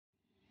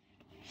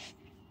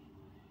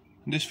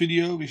In this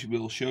video we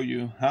will show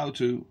you how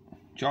to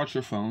charge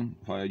your phone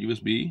via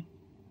USB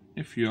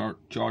if your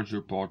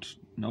charger port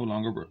no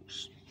longer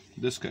works.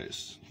 In this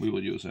case we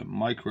will use a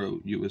micro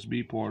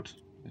USB port,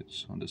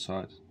 it's on this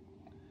side,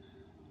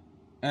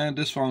 and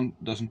this phone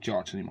doesn't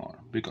charge anymore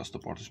because the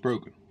port is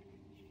broken.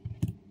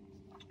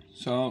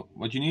 So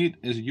what you need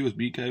is a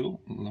USB cable,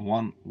 the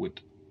one with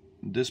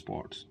this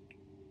port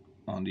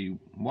on the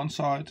one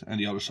side and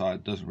the other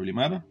side doesn't really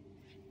matter.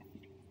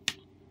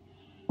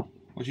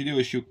 What you do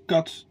is you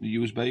cut the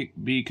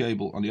USB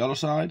cable on the other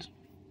side,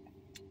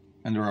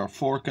 and there are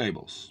 4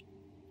 cables.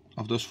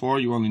 Of those 4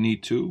 you only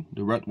need 2,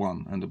 the red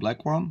one and the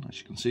black one, as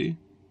you can see.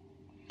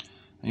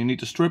 And you need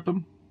to strip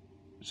them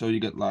so you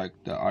get like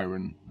the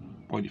iron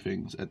pointy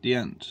things at the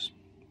end,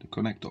 the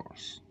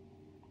connectors.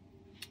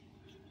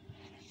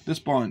 At this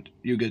point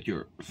you get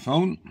your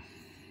phone,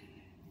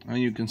 and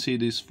you can see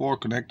these 4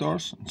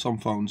 connectors. On some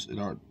phones it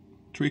are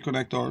 3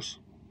 connectors.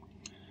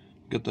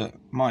 You get the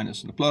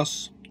minus and the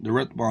plus. The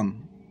red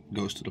one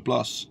goes to the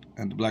plus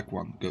and the black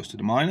one goes to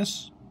the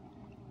minus.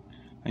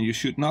 And you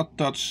should not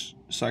touch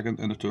the second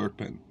and the third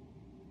pin.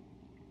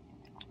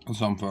 On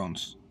some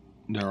phones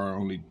there are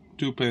only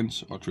 2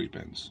 pins or 3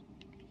 pins.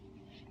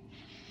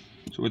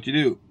 So what you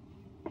do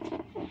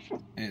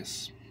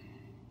is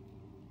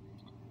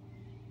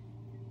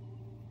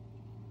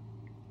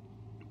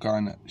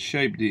kind of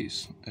shape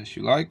these as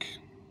you like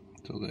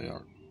till they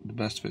are the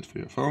best fit for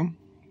your phone.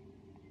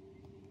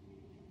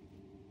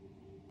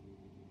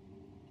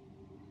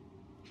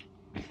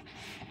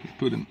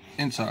 Put them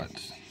inside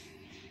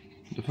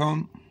the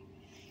phone.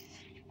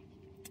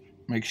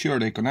 Make sure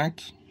they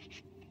connect.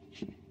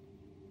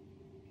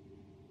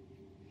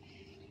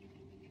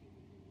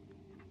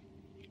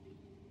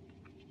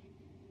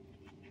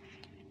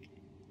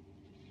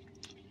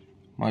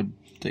 Might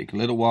take a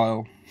little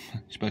while,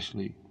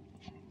 especially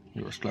if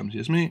you're as clumsy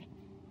as me.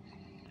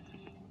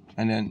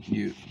 And then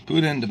you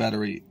put in the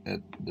battery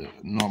at the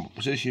normal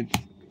position.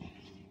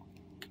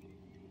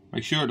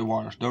 Make sure the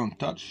wires don't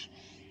touch.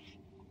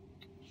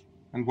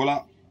 And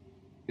voila,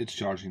 it's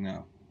charging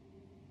now.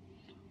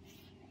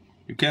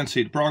 You can't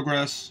see the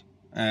progress,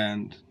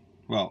 and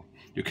well,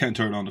 you can't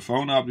turn on the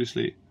phone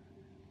obviously,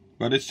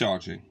 but it's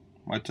charging.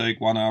 Might take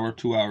 1 hour,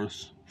 2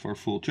 hours for a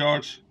full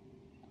charge.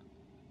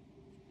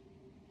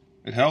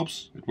 It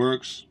helps, it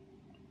works,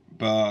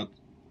 but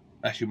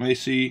as you may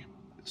see,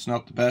 it's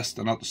not the best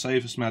and not the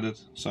safest method,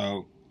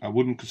 so I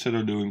wouldn't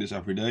consider doing this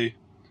every day.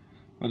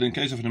 But in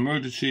case of an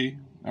emergency,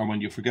 or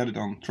when you forget it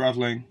on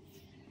traveling,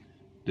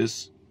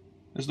 this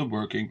is the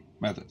working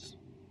method.